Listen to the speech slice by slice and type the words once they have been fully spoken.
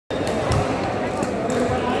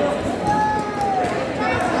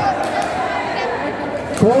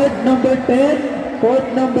Court number 10.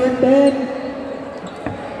 Court number 10.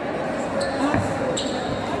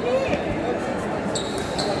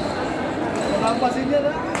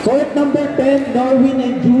 Court number 10, Norwin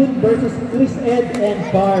and June versus Chris Ed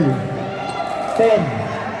and Carl. 10.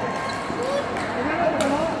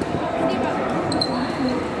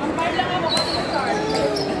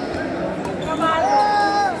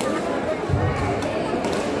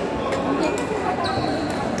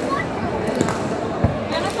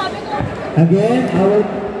 Again, our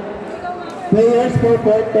players for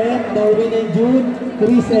court 10, Norwin and June,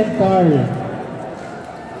 Chris and Carl.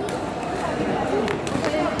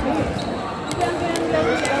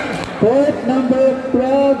 Court number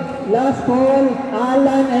 12, last call,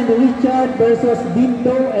 Alan and Richard versus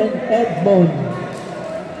Dinto and Edmond.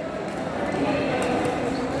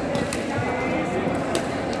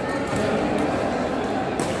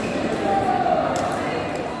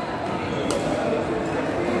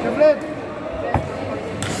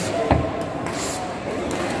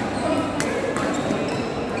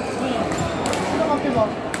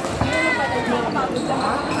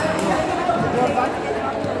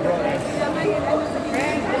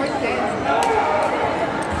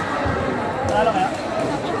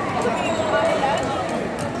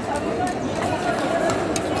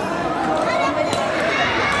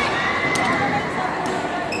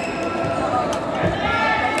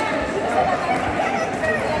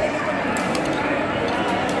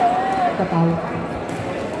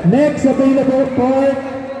 Next available court,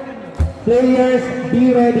 players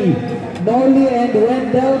be ready. Nolly and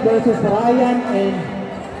Wendell versus Ryan and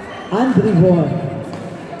Andrew Vaughn.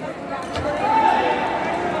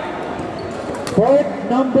 Court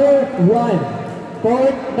number 1.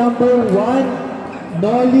 Court number 1,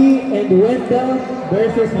 Nolly and Wendell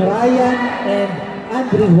versus Ryan and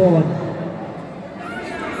Andrew Vaughn.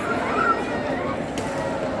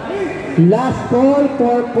 Last call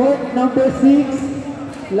for court number 6.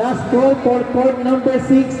 Last call for court number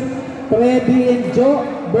 6, Freddy and Joe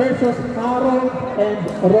versus Harold and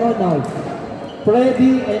Ronald.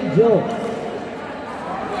 Freddy and Joe.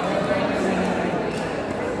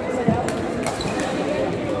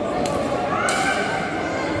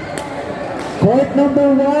 Court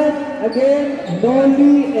number 1, again,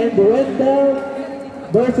 Nolly and Wendell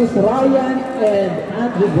versus Ryan and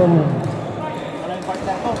Andrew Vaughn.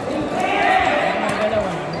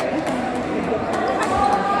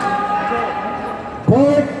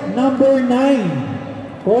 Court number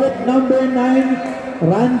 9. Court number 9,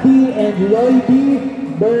 Randy and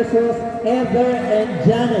Lloydie versus Heather and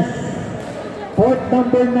Janice. Court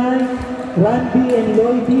number 9, Randy and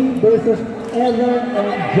Lloydie versus Heather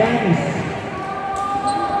and Janice.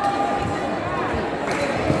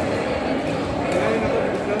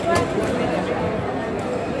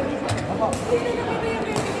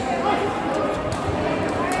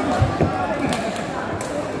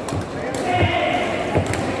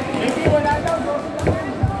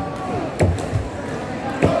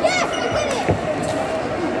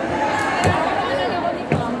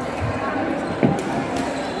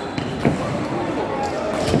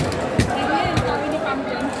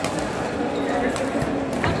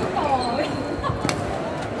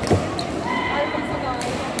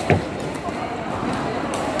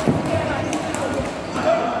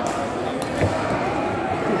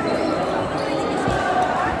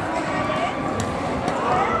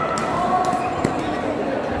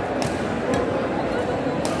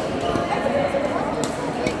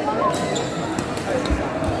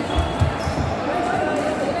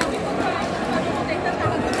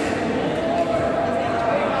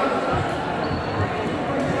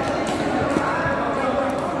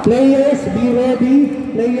 Players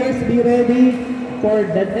be ready for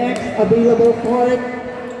the next available court,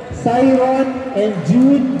 Siron and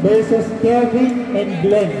Jude versus Kevin and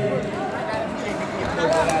Glenn.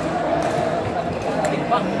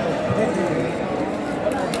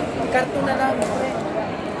 Karton na lang.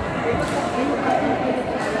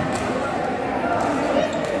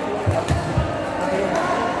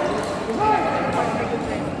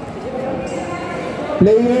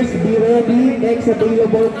 Players be ready, next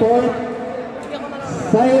available court,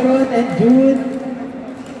 Siron and Jude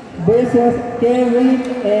versus Kevin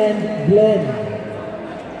and Glenn.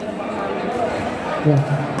 Yeah.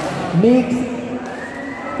 Mix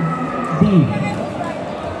D.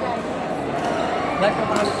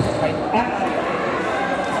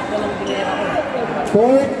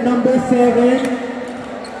 Court number 7,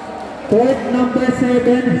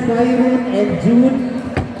 Siron and Jude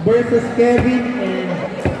versus Kevin and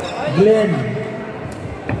Glenn.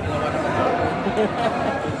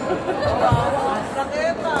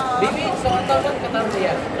 Bibi, 1,000 ka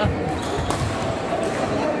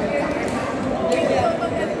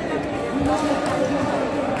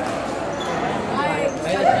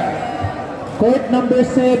Court number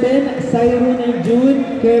 7, Cyrone and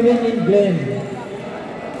June, Kevin and Glenn.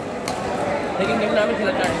 Naging game namin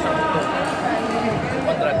sila Charles sa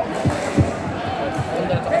contract.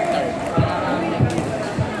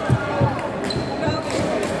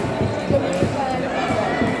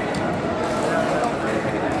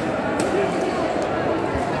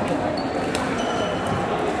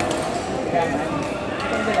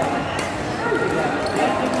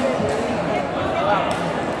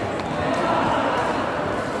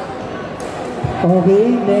 Okay,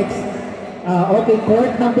 next. Okay,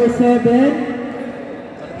 court number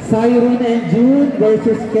 7, Cyrone and June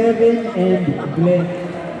versus Kevin and Glenn.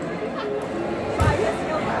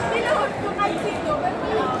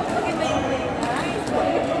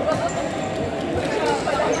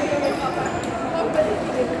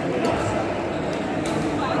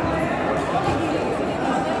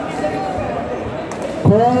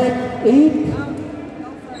 Court 8.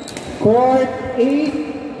 Court 8.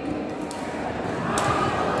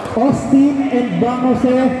 Austin and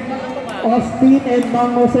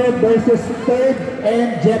Bangose versus Third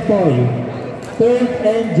and Jetoy. Third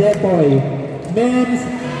and Jetoy. Men's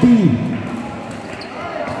B.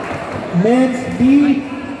 Men's B.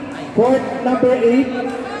 Court number 8.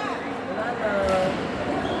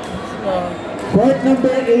 Court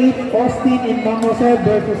number 8. Austin and Bangose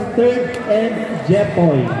versus Third and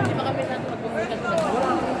Jetoy.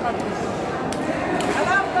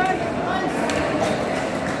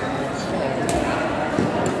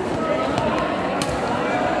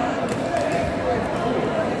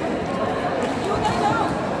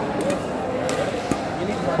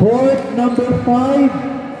 Court number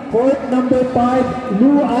 5,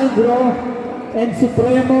 Lou Andro and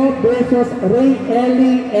Supremo versus Ray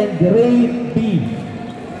Ellie and Ray B.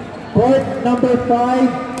 Court number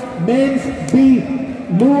 5, Men's B,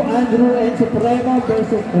 Lou Andrew and Supremo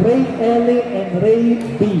versus Ray Ellie and Ray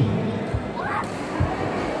B.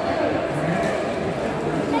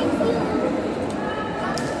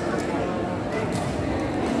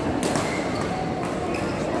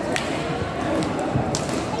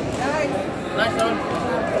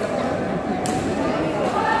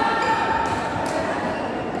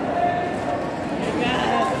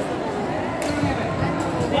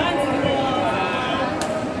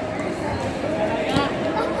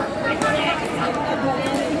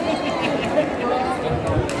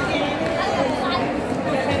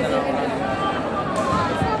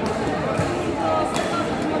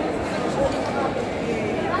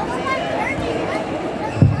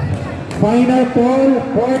 Final call,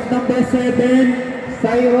 court number 7,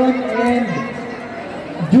 Cyrone and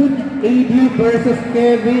June AD versus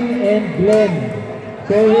Kevin and Glenn.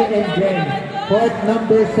 Kevin and Glenn. Court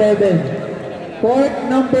number 7. Court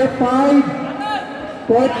number 5.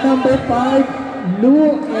 Court number 5,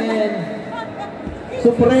 Lou and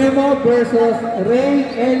Supremo versus Ray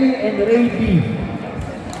Ellie and Ray B.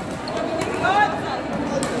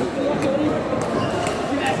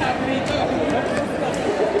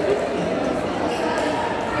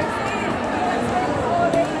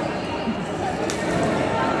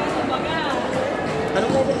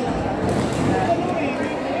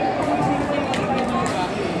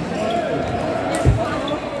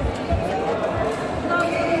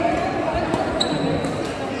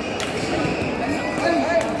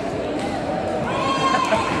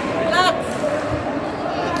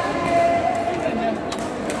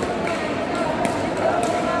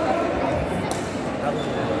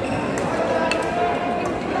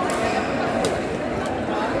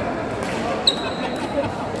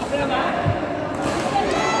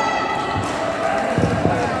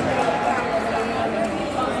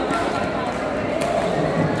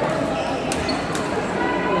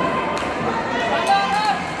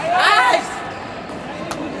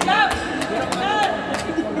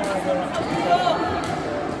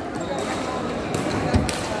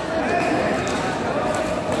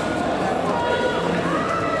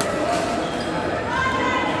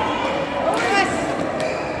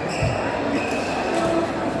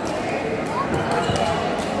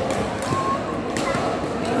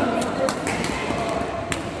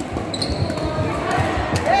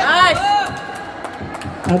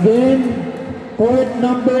 Again, court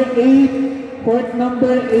number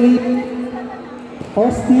 8,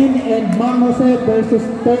 Austin and Mamose versus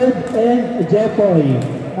Third and Jeffoy.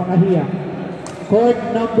 Nakahiya. Court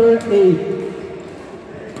number 8.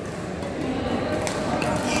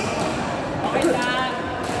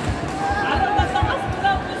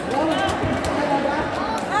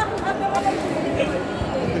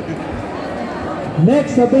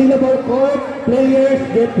 Next available court, players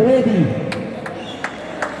get ready.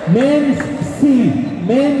 Men's C,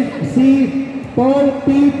 Paul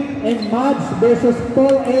P and Mads versus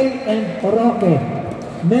Paul A and Roque.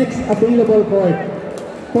 Next available court,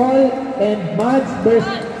 Paul and Mads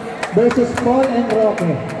versus Paul and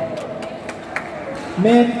Roque.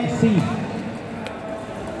 Men C.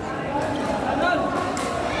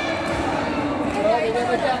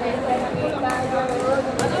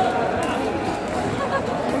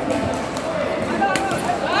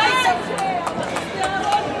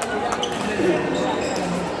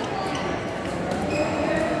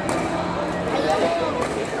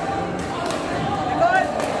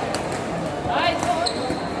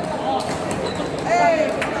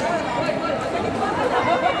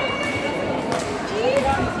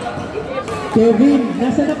 Kevin,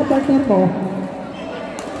 nasa na ka-partner mo?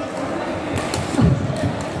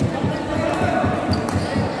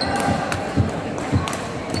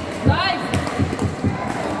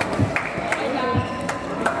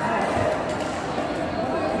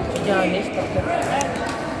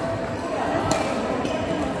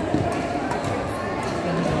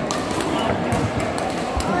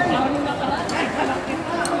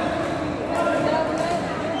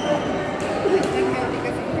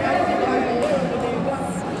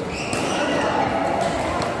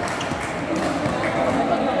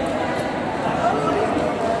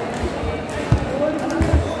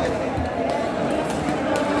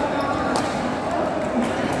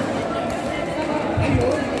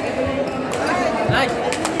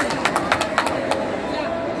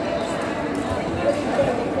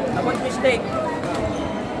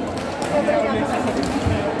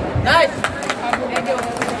 Nice!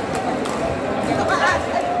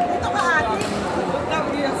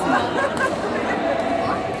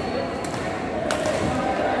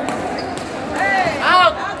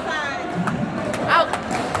 Out! Out!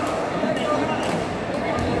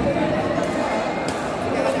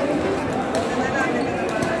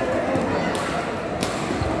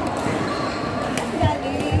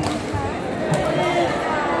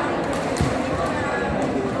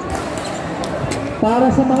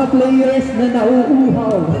 Para sa mga players na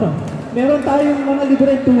nauuhaw, meron tayong mga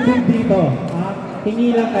libreng tubig dito.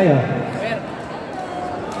 Hingi lang kayo.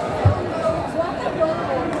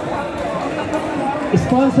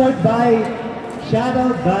 Sponsored by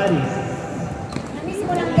Shadow Buddies.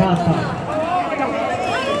 Kaka.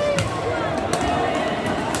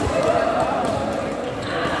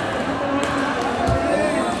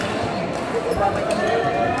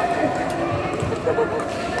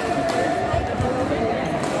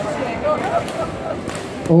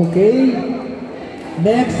 Okay.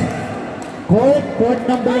 Next, court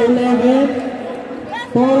number 11,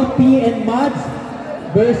 Paul P and Mads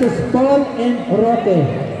versus Paul and Roque.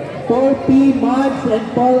 Paul P, Mads, and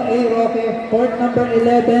Paul A. Roque. Court number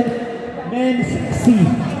 11, men's C.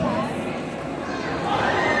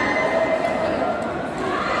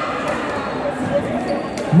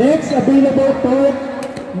 Next available court,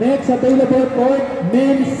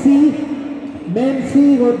 men's C,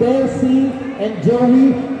 Rodel C, and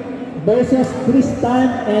Joey versus Tristan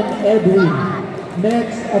and Edwin.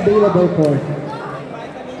 Next available court.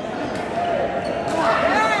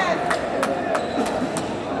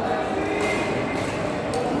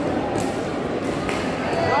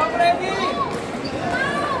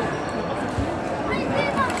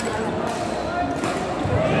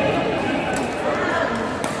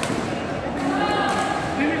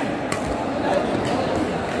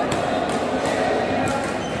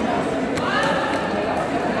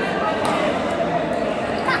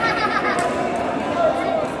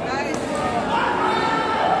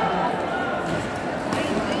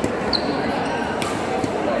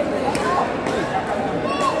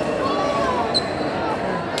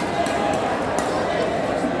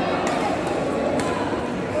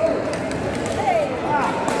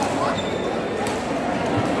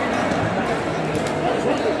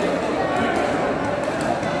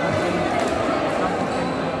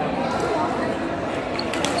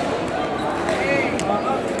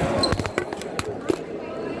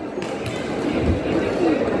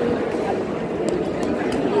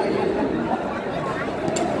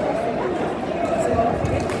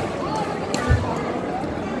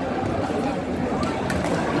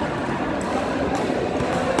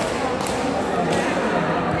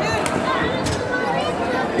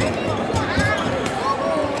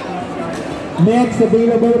 Next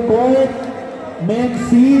available court, men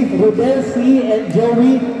C, Rodel C, and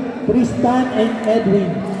Joey, Tristan and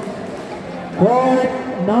Edwin. Court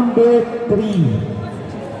number 3.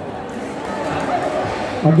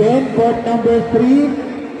 Again, court number 3,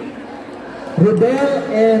 Rudel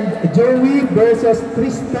and Joey versus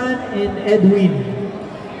Tristan and Edwin.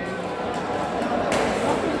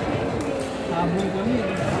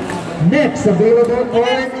 Next, available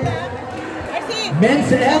court.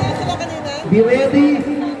 Men's F, be ready.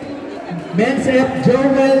 Men's F,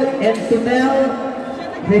 Joel and Tunel,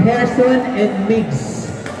 Reherson and Mix.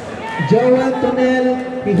 Joel, Tunel,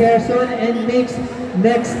 Reherson and Mix.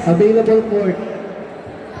 Next, available court.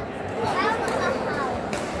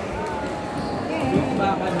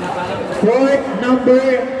 Court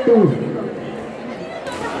number 2.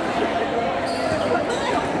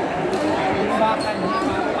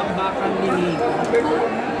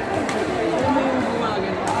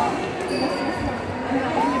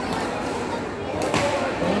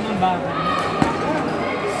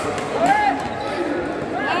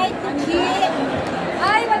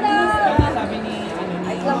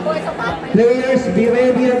 Players, be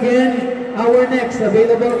ready again. Our next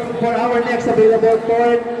available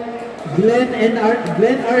court, Glenn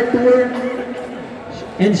Arthur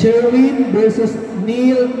and Sherwin versus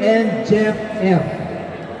Neil and Jeff F.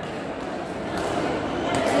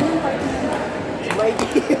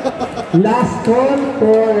 Last call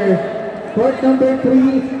for court number 3,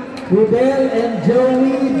 Rudel and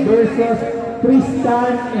Joey versus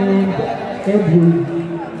Tristan and Edwin.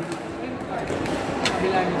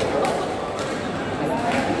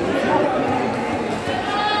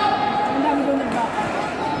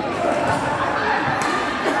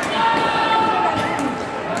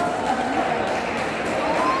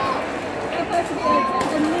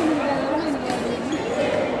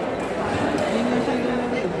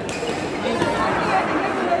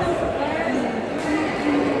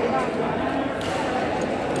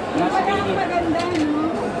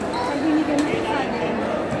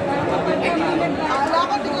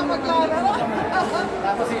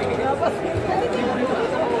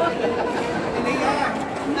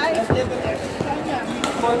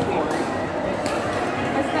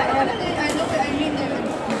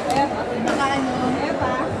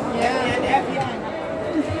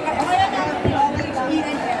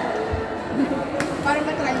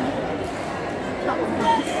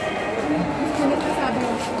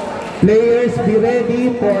 Players, be ready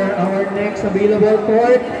for our next available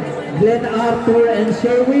court, Glenn Arthur and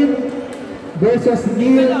Sherwin versus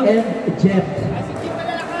Neil and Jeff.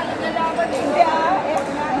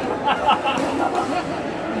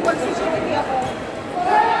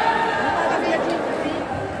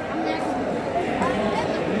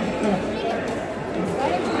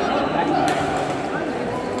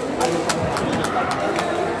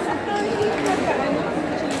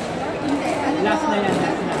 Last na yan,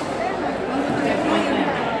 last na.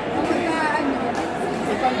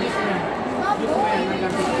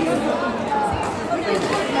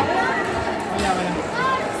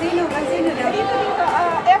 Sino daw? Dito,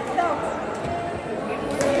 F daw.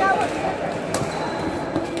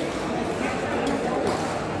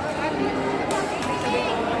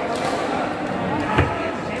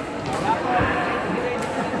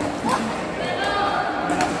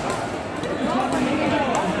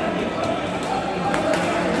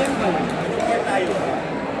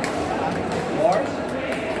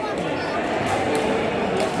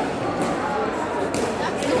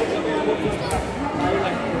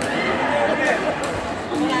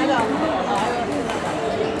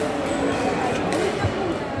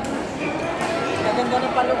 Ganda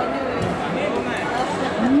ng palukan niyo eh.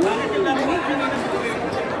 Bakit yung dami niyo?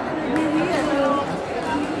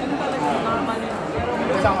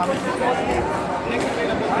 Isang kami. Next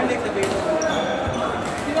available.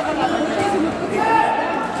 Sino ka naman?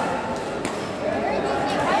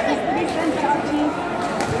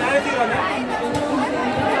 Sinarity ko na?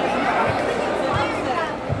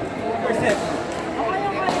 Percent.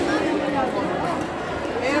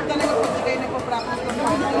 Meron talaga pag kayo nagpa-practice ng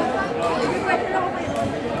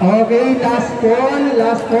Okay, last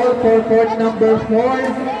call for court number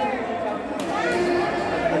 4.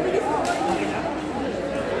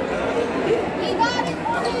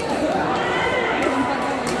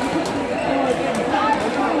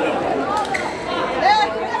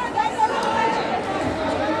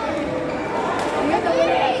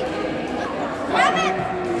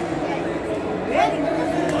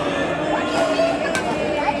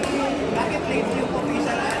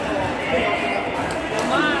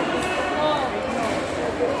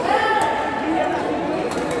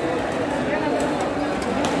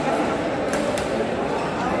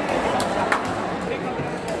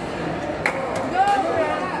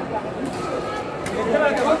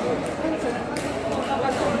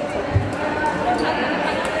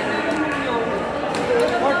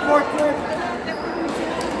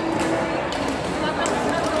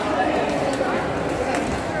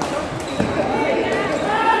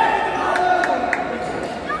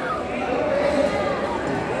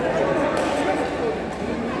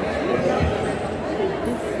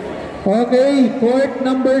 Okay, court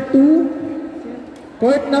number 2.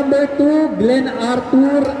 Court number 2, Glenn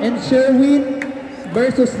Arthur and Sherwin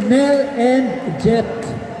versus Nell and Jet.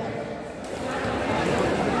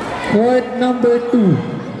 Court number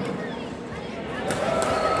 2.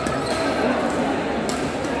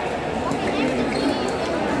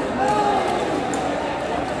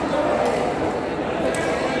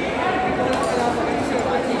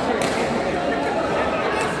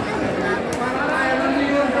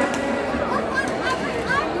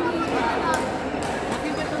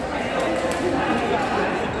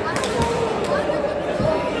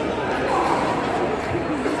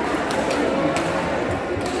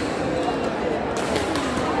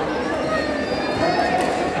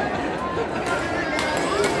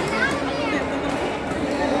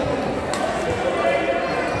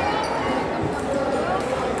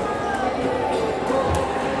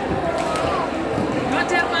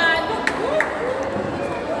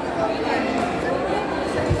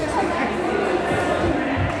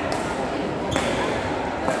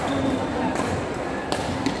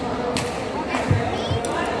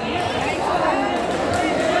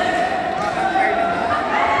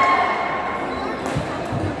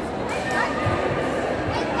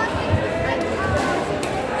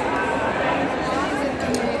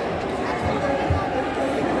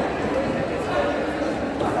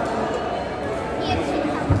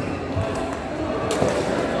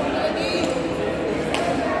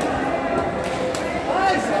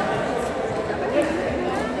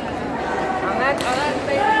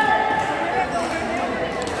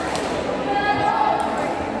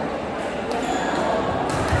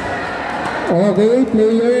 Okay,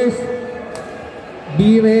 players,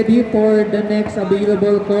 be ready for the next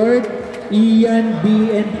available court. Ian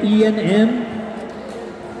B and Ian M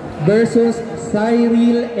versus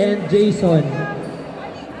Cyril and Jason.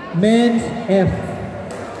 Men's F.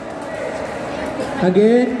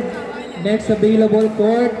 Again, next available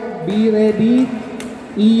court, be ready.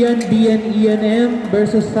 Ian B and Ian M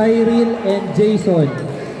versus Cyril and Jason.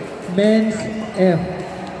 Men's F.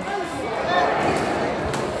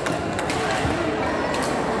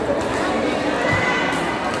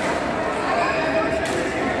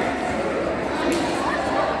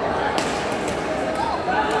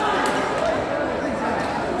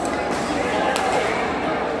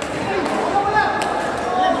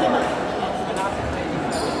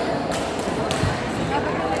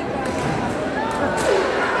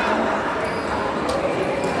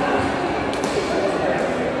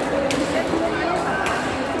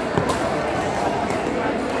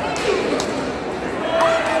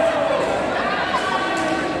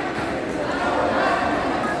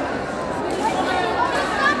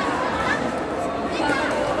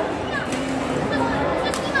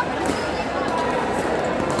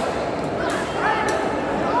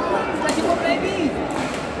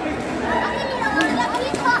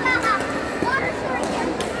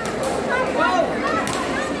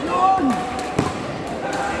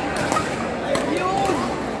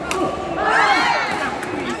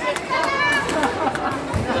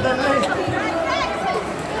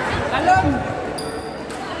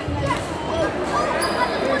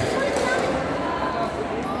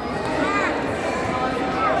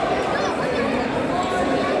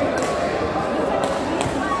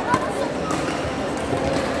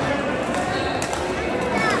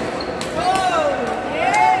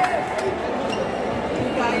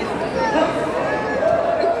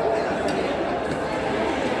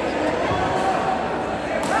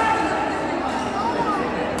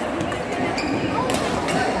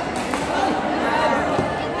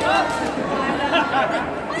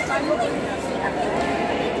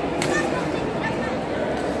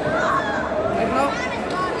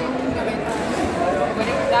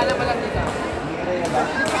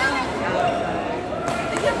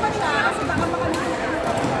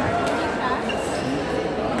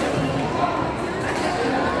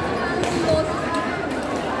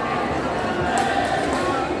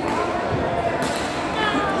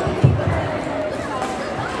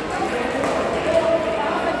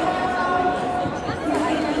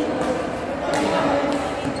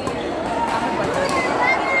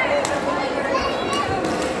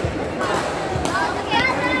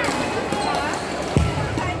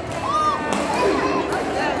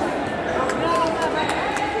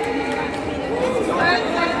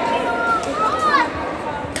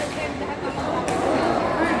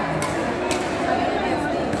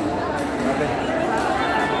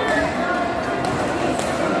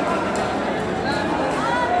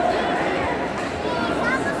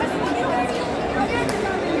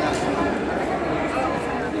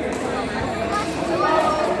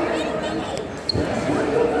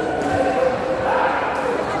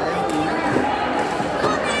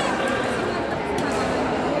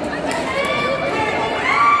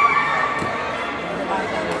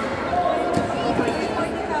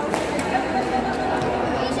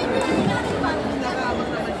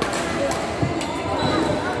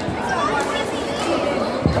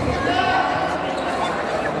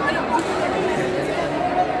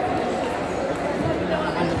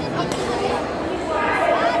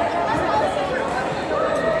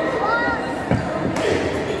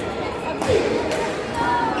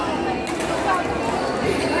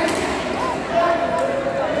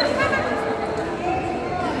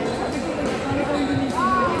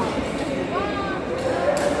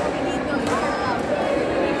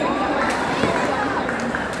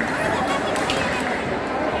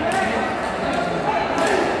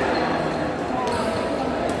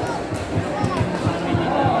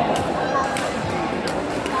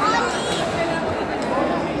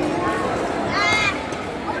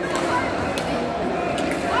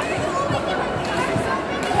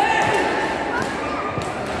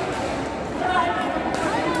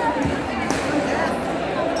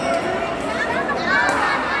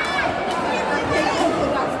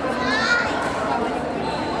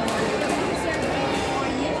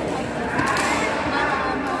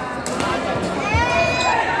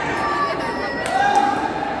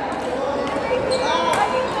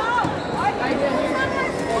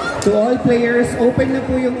 To all players, open na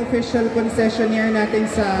po yung official concessionaire natin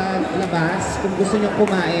sa labas. Kung gusto nyo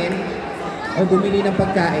kumain o bumili ng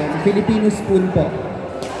pagkain, Filipino spoon po.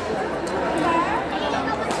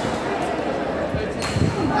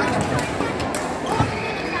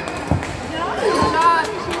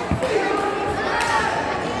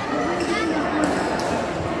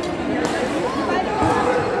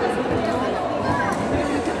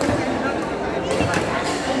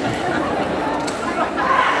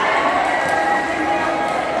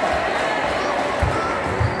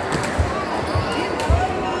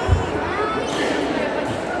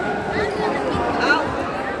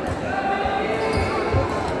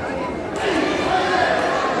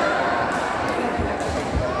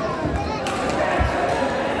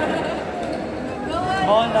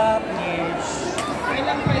 Bola, please.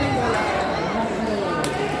 Kailang bola?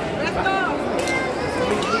 Let's go!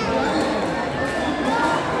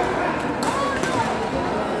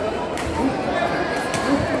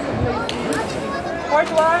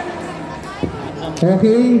 Fourth one.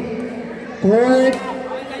 Okay. Court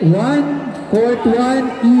 1,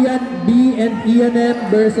 Ian B and Ian M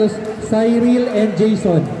versus Cyril and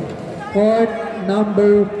Jason. Court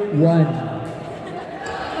number 1.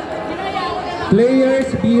 Players,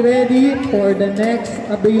 be ready for the next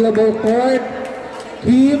available court.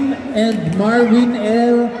 Kim and Marvin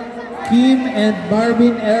L. Kim and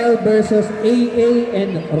Marvin L versus AA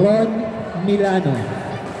and Ron Milano.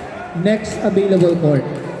 Next available court.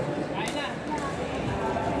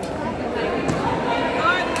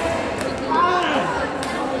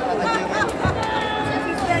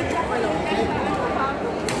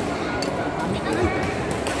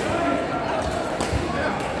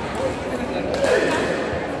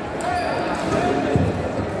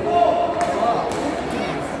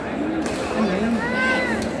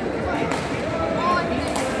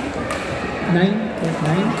 Nine.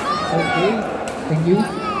 Okay. Thank you.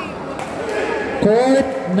 Court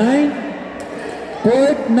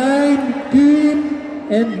 9, Kim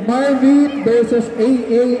and Marvin versus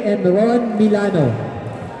AA and Ron Milano.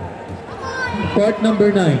 Court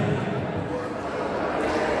number 9.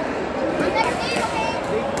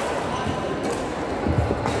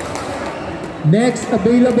 Next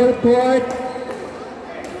available court.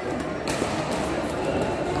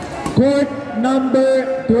 Court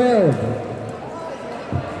number 12.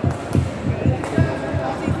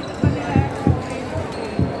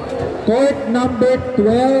 Court number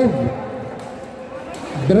 12,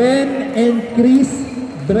 Dren and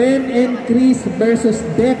Chris versus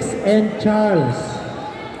Dex and Charles.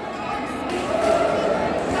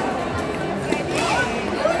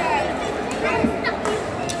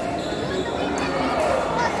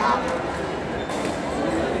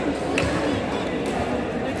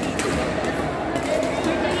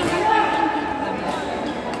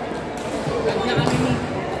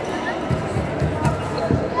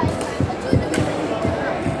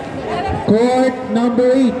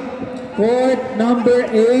 Court number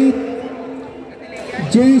 8,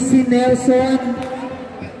 JC Nelson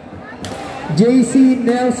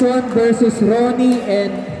versus Ronnie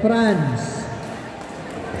and Franz.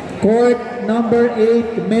 Court number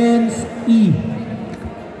 8, men's E.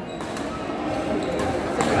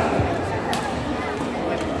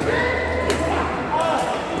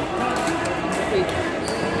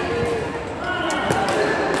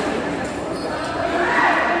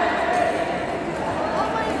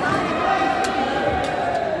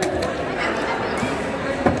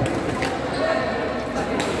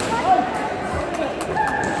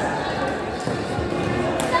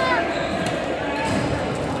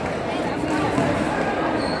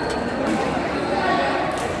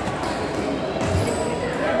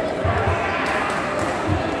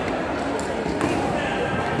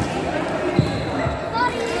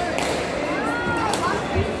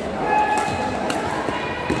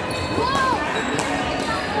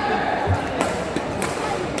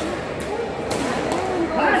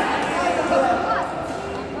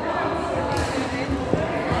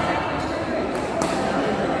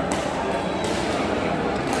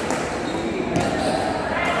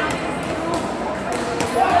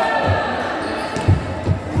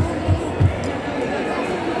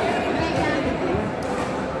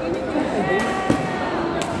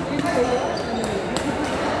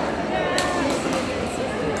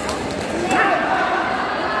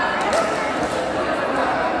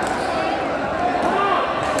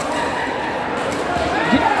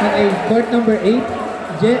 Court number 8,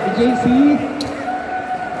 JC.